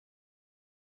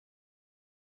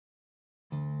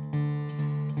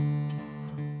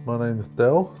My name is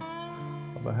Del.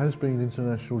 I'm a has-been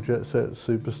international jet set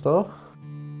superstar.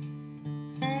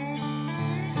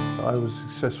 I was a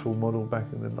successful model back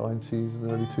in the 90s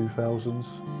and early 2000s.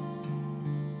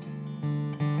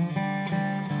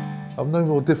 I'm no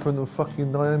more different than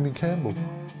fucking Naomi Campbell.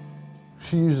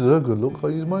 She uses her good looks, I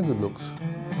use my good looks.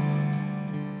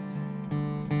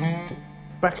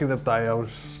 Back in the day I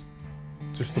was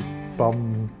just a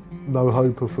bum,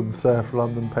 no-hoper from South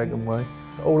London, Peckham Way.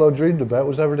 All I dreamed about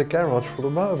was having a garage full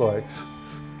of motorbikes.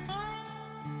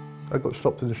 I got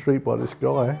stopped in the street by this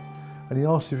guy and he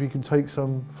asked if he could take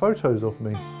some photos of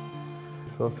me.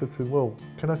 So I said to him, well,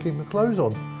 can I keep my clothes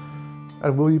on?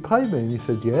 And will you pay me? And he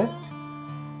said, yeah.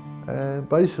 And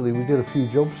basically we did a few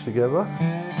jobs together.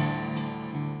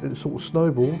 It sort of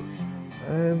snowballed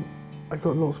and I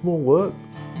got lots more work.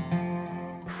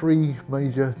 3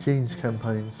 major jeans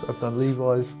campaigns. I've done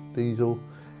Levi's, Diesel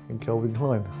and Calvin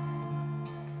Klein.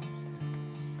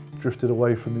 Drifted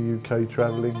away from the UK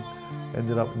travelling,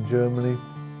 ended up in Germany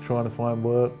trying to find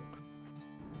work.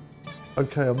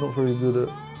 Okay, I'm not very good at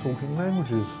talking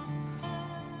languages,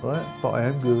 right? But I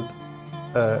am good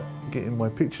at getting my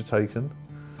picture taken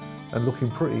and looking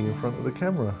pretty in front of the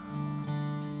camera.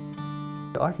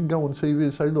 I can go on TV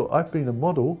and say, look, I've been a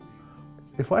model.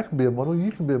 If I can be a model,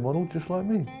 you can be a model just like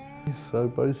me. So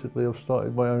basically I've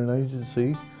started my own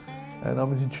agency and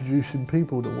I'm introducing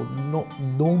people that would not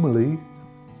normally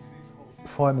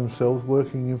find themselves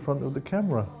working in front of the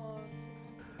camera.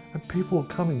 And people are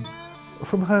coming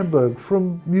from Hamburg,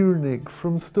 from Munich,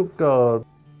 from Stuttgart.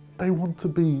 They want to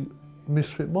be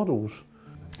Misfit models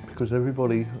because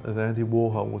everybody, as Andy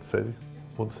Warhol would say,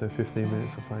 wants their 15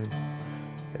 minutes of fame.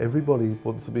 Everybody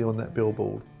wants to be on that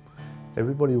billboard.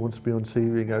 Everybody wants to be on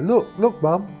TV and go, look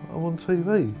mum, I'm on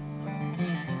TV.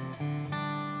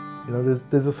 You know,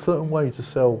 there's a certain way to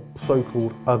sell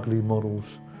so-called ugly models,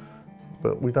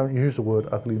 but we don't use the word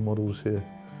ugly models here.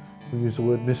 We use the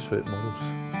word misfit models.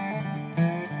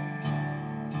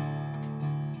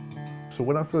 So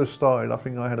when I first started, I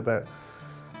think I had about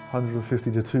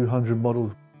 150 to 200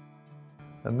 models.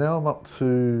 And now I'm up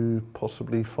to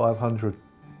possibly 500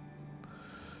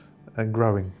 and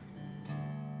growing.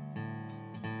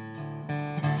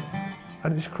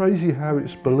 And it's crazy how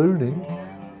it's ballooning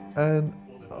and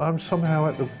I'm somehow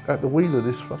at the wheel of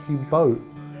this fucking boat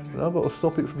and I've got to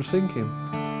stop it from sinking.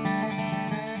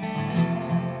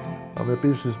 I'm a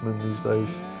businessman these days,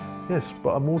 yes,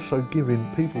 but I'm also giving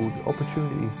people the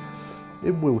opportunity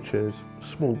in wheelchairs,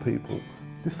 small people,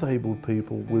 disabled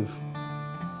people with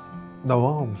no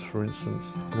arms, for instance.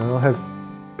 You know, I have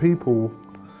people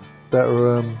that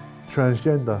are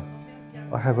transgender.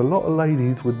 I have a lot of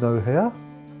ladies with no hair,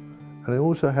 and I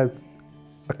also have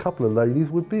a couple of ladies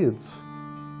with beards.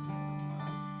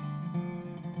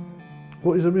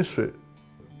 What is a misfit?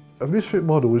 A misfit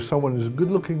model is someone who's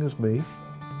good looking as me,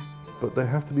 but they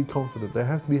have to be confident, they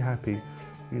have to be happy.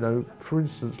 You know, for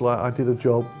instance, like I did a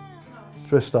job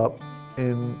dressed up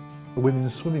in a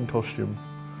women's swimming costume.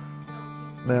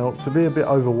 Now, to be a bit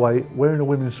overweight, wearing a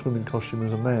women's swimming costume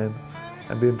as a man,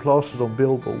 and being plastered on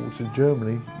billboards in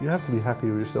Germany, you have to be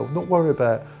happy with yourself, not worry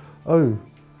about, oh,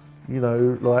 you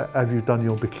know, like, have you done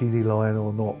your bikini line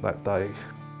or not that day?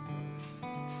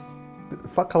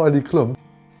 Fuck Heidi Klum.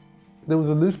 There was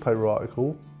a newspaper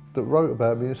article that wrote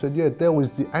about me and said, yeah, Del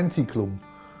is the anti-Klum.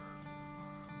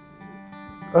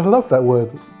 I love that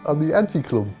word, I'm the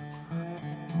anti-Klum.